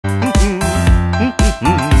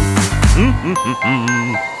Ice,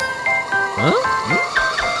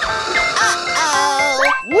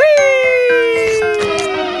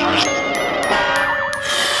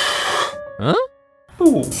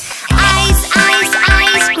 ice,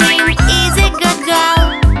 ice cream is a good girl.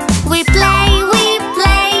 We play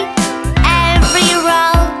every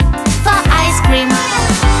roll for ice cream,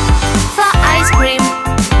 for ice cream.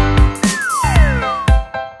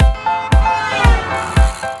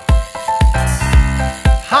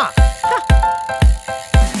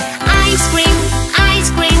 Ice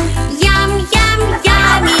cream, yum, yum,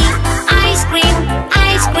 yummy. Ice cream,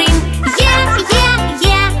 yeah, yeah,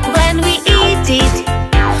 yeah. When we eat it,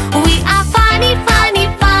 we are funny, funny,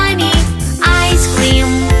 funny. Ice cream,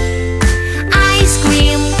 ice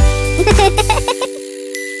cream.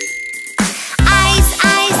 Ice,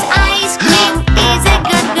 ice, ice cream is a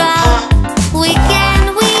good girl. We can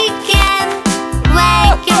wake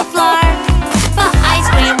your floor for ice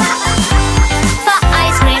cream, for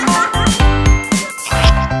ice cream.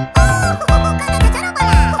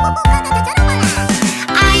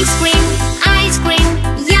 Ice cream,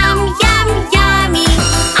 yum, yum, yummy.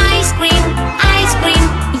 Ice cream,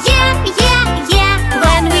 yeah, yeah, yeah.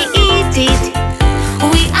 When we eat it,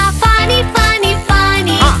 we are funny, funny,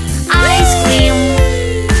 funny. Ice cream,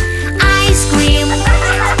 ice cream.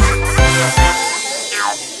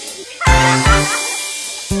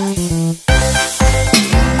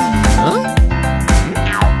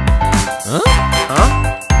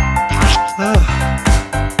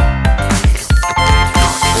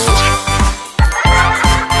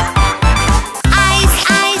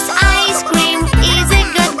 Ice cream is a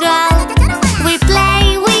good girl. We play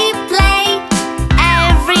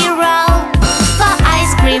every roll for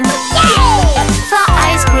ice cream, for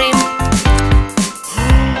ice cream.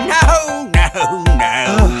 No, no, no.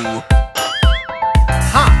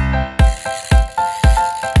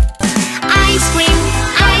 Ice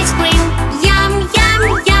cream, yum, yum,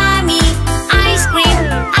 yummy. Ice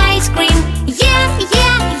cream, yeah, yeah,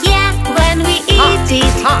 yeah. When we eat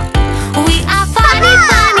it, we are funny,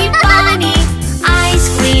 funny, funny. Ice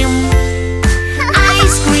cream,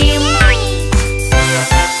 ice cream.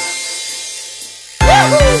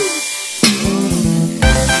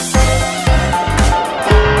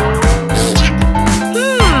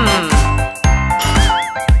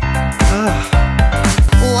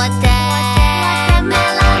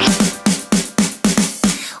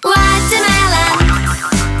 Watermelon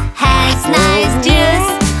has nice juice.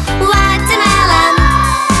 Watermelon,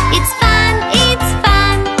 it's fun, it's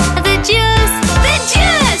fun. The juice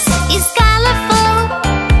is colorful.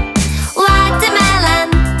 Watermelon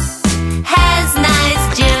has nice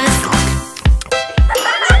juice.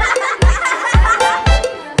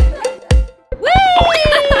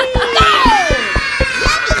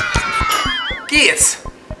 Kids,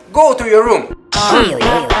 go to your room.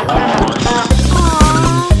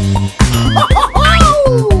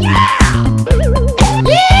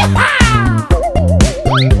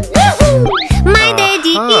 My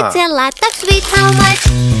daddy eats a lot of sweets. How much?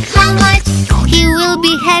 How much? He will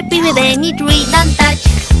be happy with any tree. Don't touch,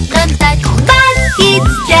 don't touch. But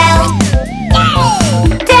kids tell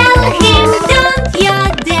him, don't you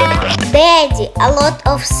dare. Daddy, a lot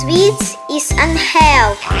of sweets is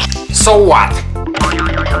unhealthy. So what?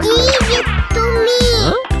 Give it to me.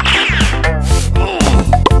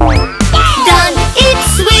 Don't eat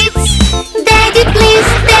sweets. Daddy please,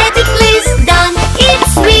 don't eat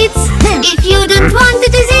sweets. If you don't want the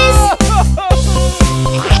disease.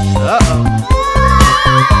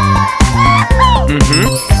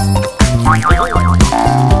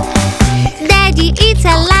 Daddy eats a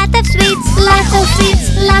lot of sweets, lots of sweets,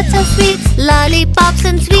 lots of sweets. Lollipops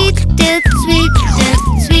and sweet tooth, sweet tooth,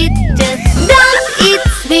 sweet tooth. Don't eat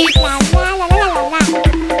sweets.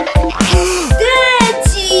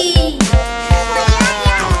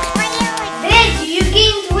 Daddy, you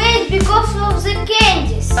gained weight because of the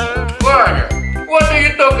candies. Vania, what are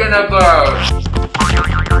you talking about?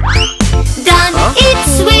 Don't eat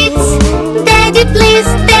sweets. Daddy please,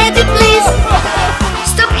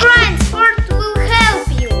 Stop crying, sport will help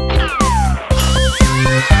you.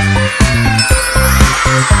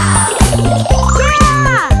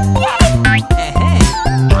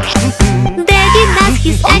 Daddy does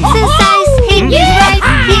his exercise. He is right.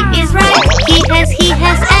 He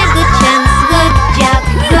has a good chance. Good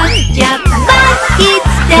job. But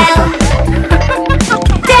kids tell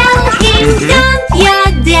him, don't you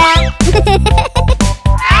dare.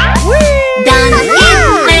 Don't eat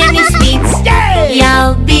many sweets.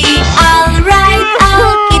 You'll be alright.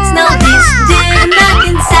 All kids know this. Do not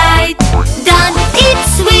inside. Don't eat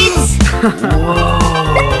sweets.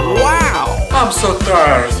 Wow, I'm so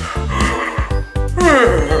tired.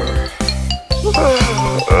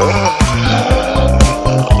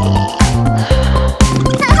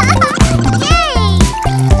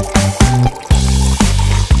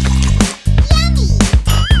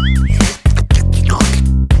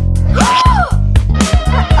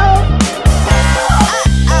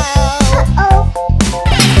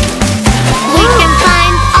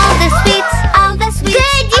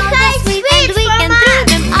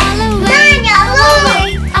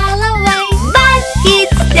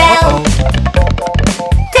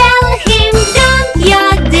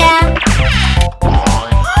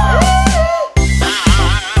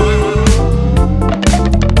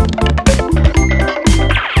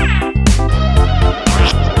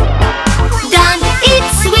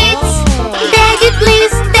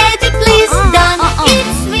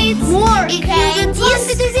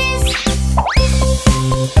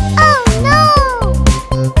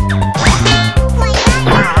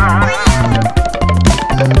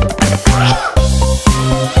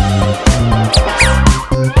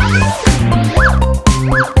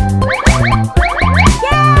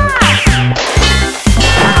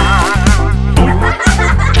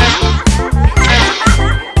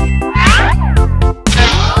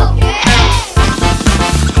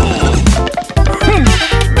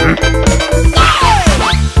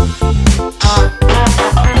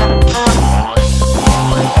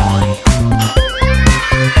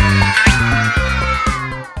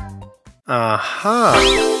 Aha!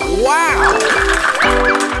 Wow!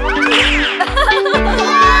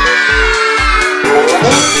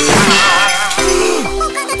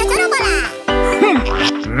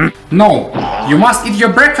 No, you must eat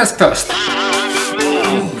your breakfast first. A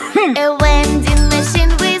vending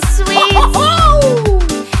machine with sweets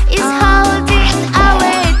is holding our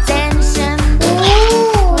attention.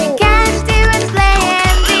 We can't even play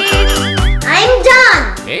and eat. I'm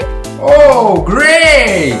done. Oh,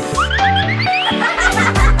 great!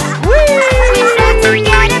 We have to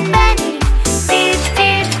get a penny. Did,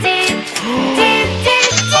 did, did, did,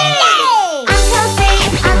 did, did. Unhealthy,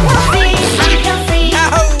 unhealthy, unhealthy.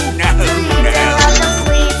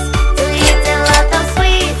 To eat a lot of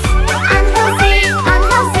sweets. Unhealthy,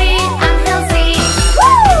 unhealthy, unhealthy.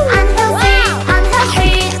 Unhealthy,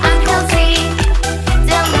 unhealthy, unhealthy.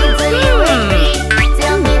 Tell me, do you agree?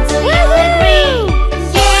 Tell me, do you agree?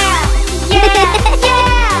 Yeah, yeah,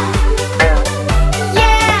 yeah.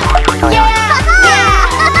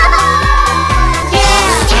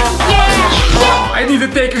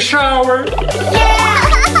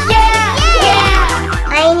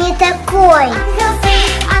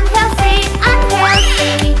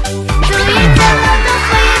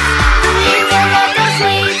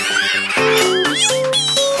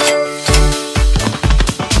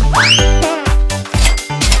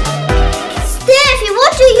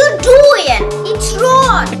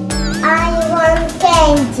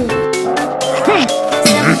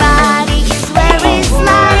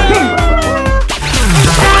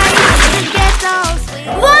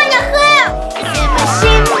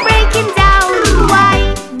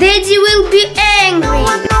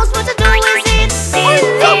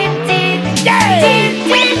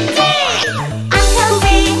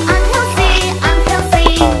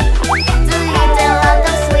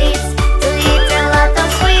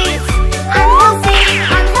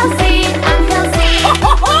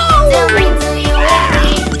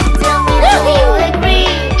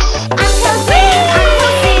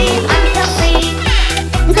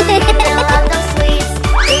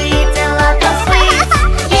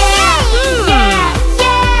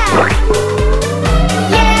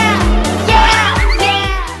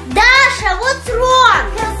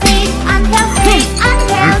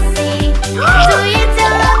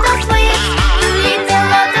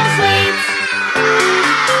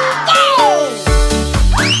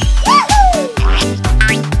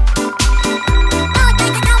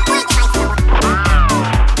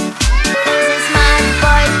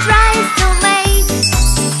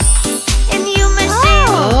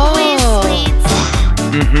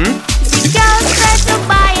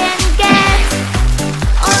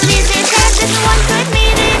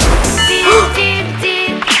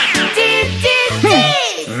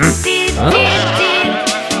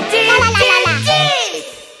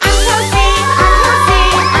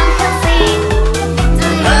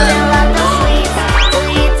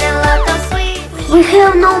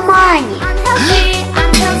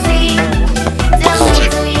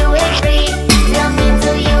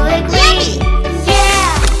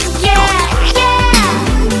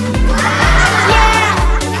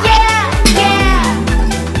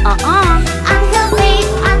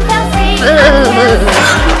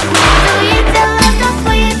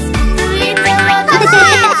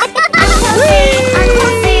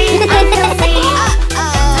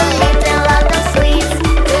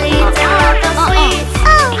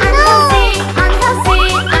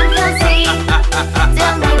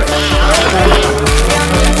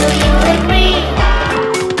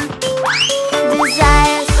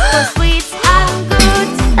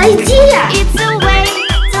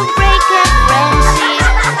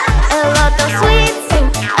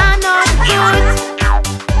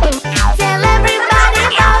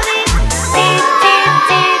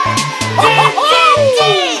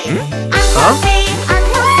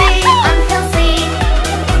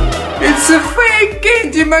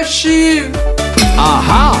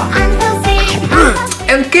 Aha!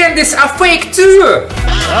 And candies are fake too!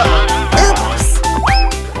 Oops.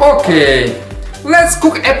 Okay, let's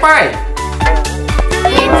cook a pie.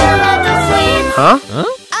 It's a lot of sweets. Huh?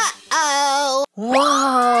 Uh-oh.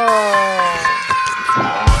 Wow!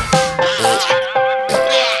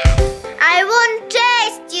 I want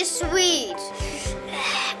tasty sweet.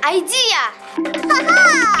 Idea!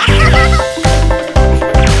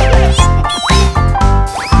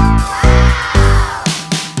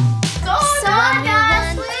 Soda,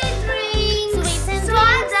 sweet drinks.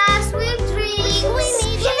 Soda, sweet drinks.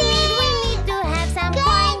 We need to have some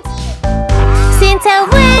points. Since a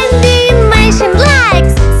vending machine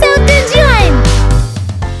likes, so to join.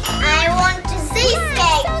 I want these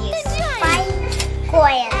candies. 5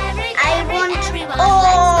 coins. I want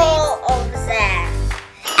all of them.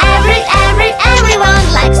 Everyone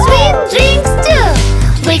likes sweet drinks too.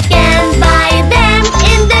 We can buy them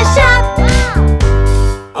in the shop.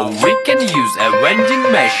 We can use a vending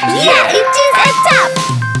machine. Yeah, it is a top.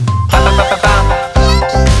 Ba-ba-ba-ba-bam.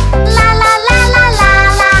 La la la la la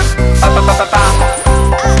la. Ba-ba-ba-ba-bam.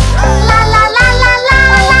 La la la la la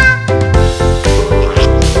la.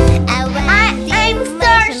 I'm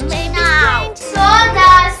thirsty now. Soda,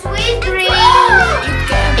 sweet drink.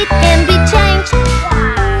 It can be changed.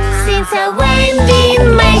 Since a vending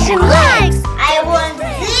machine likes. I want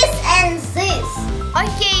this and this.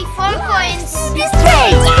 Okay, 4 coins. This way.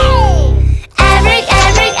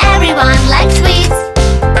 Everyone likes sweets.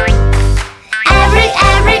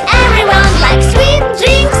 Everyone likes sweet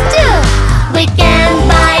drinks too. We can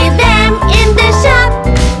buy them in the shop.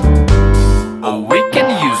 We can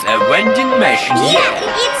use a vending machine.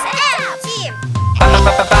 It's empty.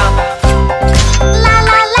 Ba-ba-ba-ba-bam. La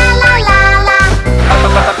la la la la la.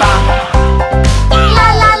 Ba-ba-ba-ba-bam. La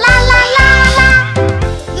la la la la la.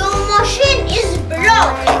 Your machine is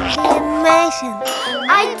broken. Animation.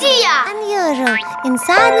 Idea. Unusual and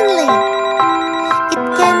suddenly it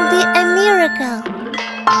can be a miracle.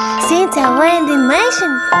 Since a vending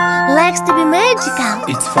machine likes to be magical.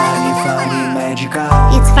 It's funny, funny, magical.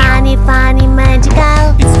 It's funny, funny,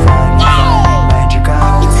 magical. It's funny, funny,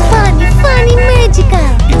 magical. It's funny, funny, magical.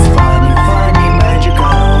 It's funny, funny,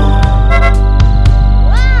 magical.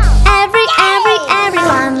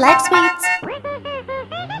 Everyone likes sweets.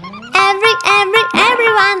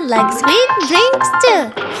 Everyone likes sweet drinks too.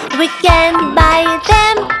 We can buy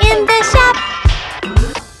them in the shop.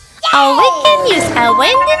 Or we can use a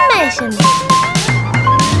vending machine.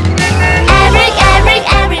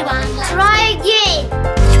 Everyone Try again.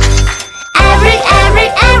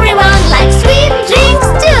 everyone likes sweet drinks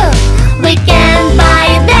too. We can buy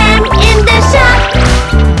them in the shop.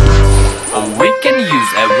 We can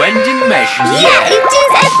use a vending machine. Yeah, it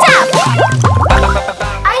is a top.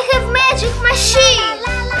 Ba-ba-ba-ba-bam. I have magic machine.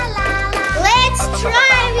 Let's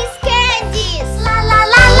try with candies. La la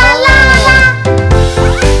la la la la.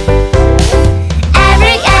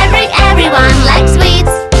 Everyone likes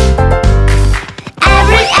sweets.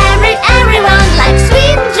 Everyone likes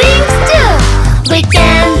sweet drinks too. We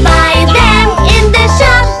can buy them in the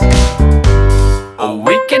shop.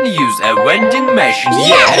 We can use a vending machine.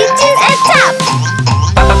 Yeah, it is a top.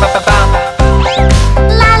 Ba-ba-ba-ba-bam.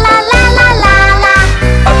 La la la la la la.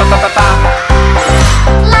 Ba-ba-ba-ba-bam.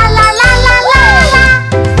 La la la la la la.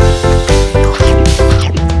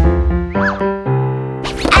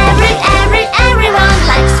 Everyone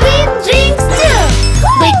likes sweet drinks too.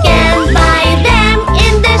 We can buy them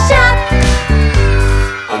in the shop.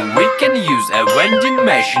 We can use a vending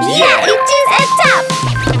machine. Yeah, it is a top.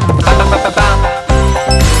 Ba-ba-ba-ba-bam.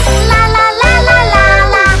 La la la la la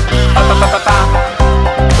la. Ba-ba-ba-ba-bam.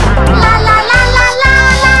 La la la la la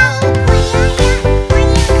la.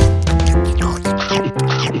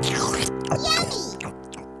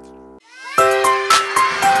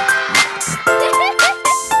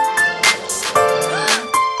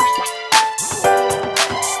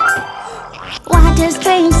 What a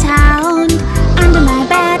strange sound under my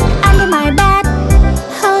bed, under my bed.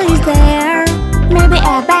 Who is there? Maybe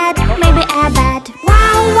a bat, maybe a bat.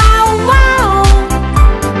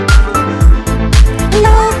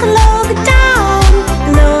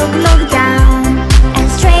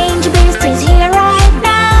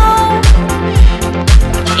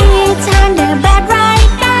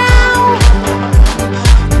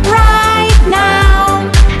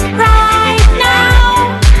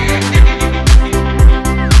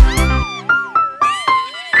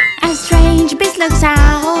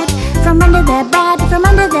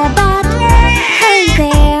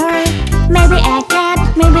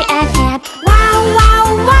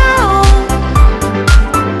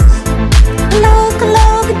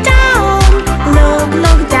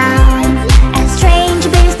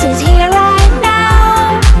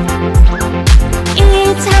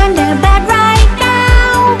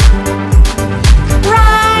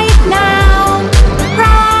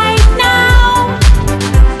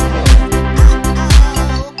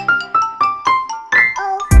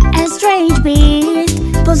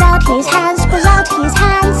 his hands, puts out his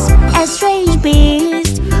hands. A strange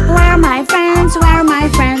beast. Where are my friends? Where are my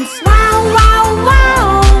friends? Wow, wow,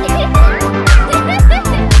 wow.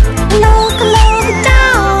 Look, look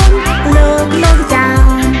down. Look, look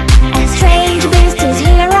down. A strange beast is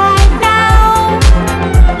here right now.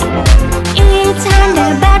 It's under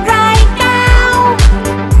bed right now.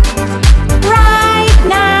 Right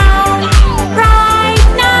now. Right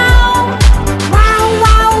now. Wow,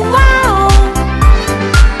 wow, wow.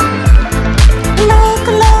 Look,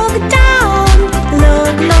 look down.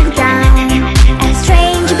 Look, look down. A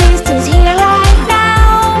strange beast is here right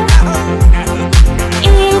now.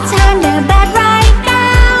 It's under bed right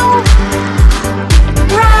now.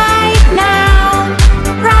 Right now.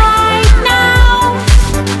 Right now.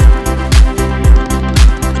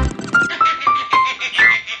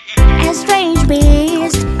 A strange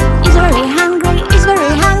beast is very hungry, is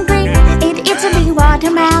very hungry. It eats a big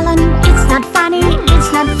watermelon. It's not funny,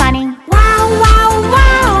 it's not funny. Wow, wow,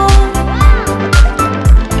 wow.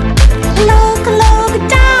 Look, look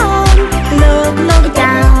down. Look, look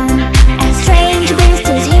down. A strange beast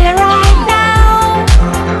is here right now.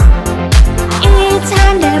 It's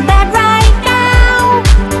under bed right now.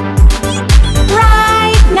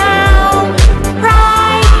 Right now.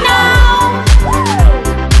 Right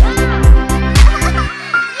now.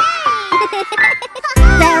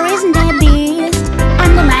 There isn't a beast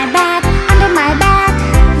under my bed, under my bed.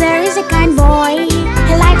 There is a kind boy.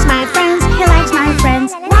 He likes my friends, he likes my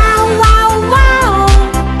friends. Wow, wow, wow.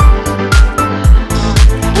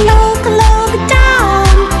 Look, look down.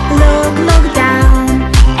 Look, look down.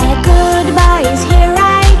 A good boy is here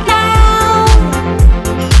right now.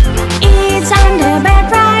 It's under bed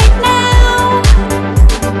right now.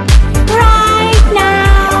 Right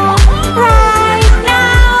now. Right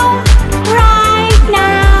now. Right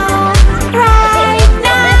now. Right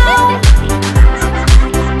now.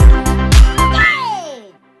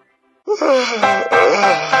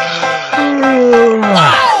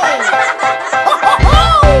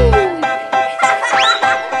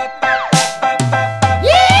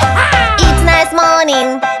 It's nice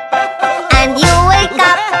morning, and you wake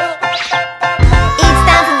up. It's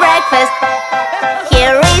time for breakfast.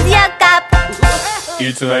 Here is your cup.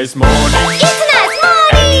 It's a nice morning. It's nice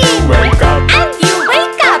morning, Wake up. and you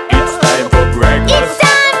wake up. It's time for It's breakfast.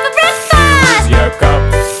 time for breakfast. Your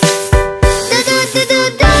cup.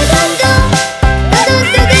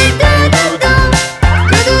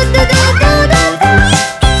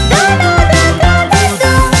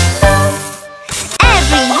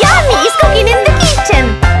 Every yummy is cooking in the kitchen.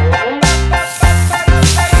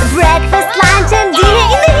 Breakfast, lunch, and dinner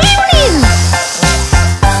in the evening.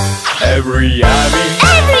 Every yummy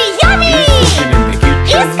Every yummy is cooking in the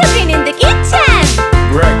is kitchen. cooking in the kitchen.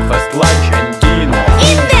 Breakfast, lunch, and dinner.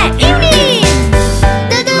 In the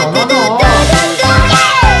evening.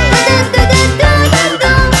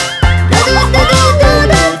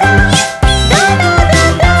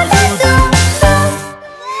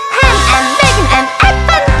 Ham and bacon and egg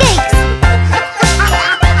pancakes.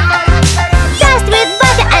 Toast with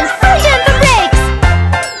butter and fruit and the breaks.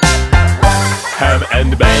 Ham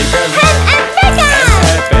and bacon. Ham and bacon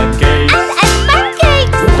And pancakes. and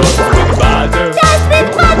pancakes. Toast with butter. Toast with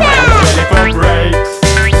butter. Ready for breaks.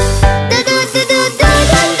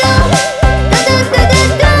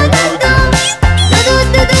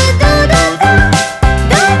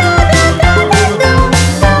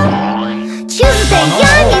 Choose the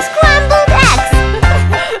yummy scrambled eggs.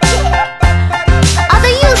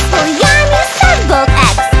 Other useful yummy scrambled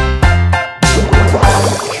eggs.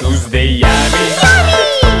 Choose the yummy Yummy!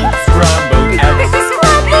 scrambled eggs.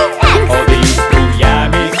 Scrambled eggs. All the useful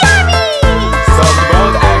yummy Yummy!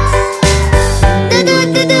 soft-boiled eggs.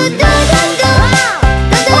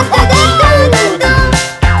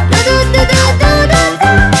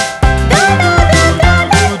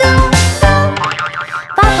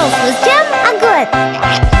 Waffles with jam are good.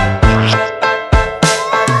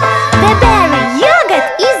 The berry yogurt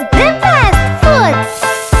is the best food.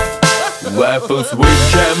 Waffles with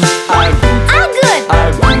jam are good. Are good.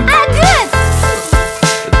 Are good. Are good.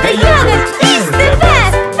 The yogurt is the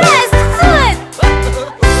best food.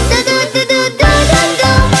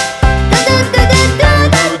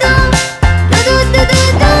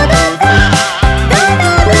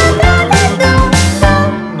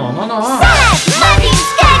 No, no, no. Salad, muffins,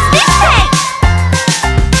 cakes, milkshakes.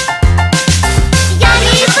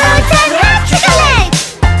 Yummy fruit and hot chocolate.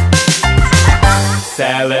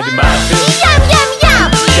 Salad muffins. Yum, yum, yum.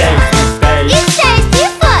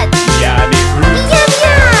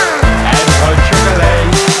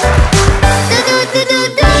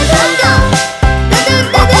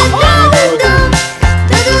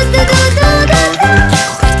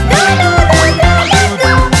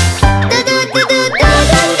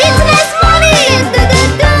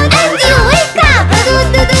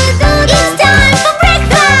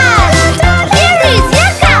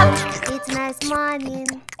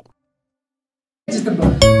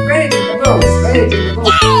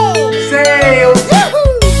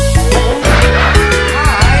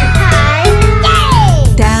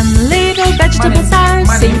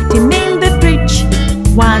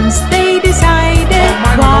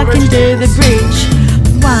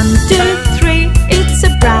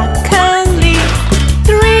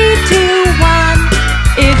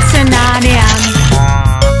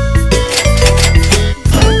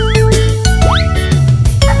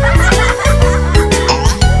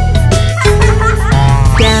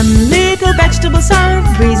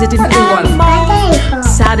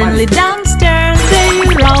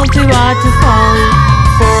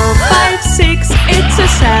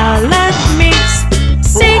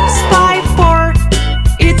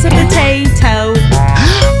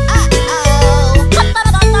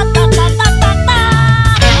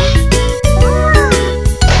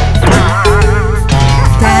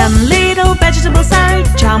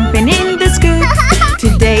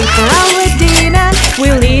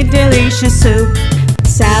 delicious soup.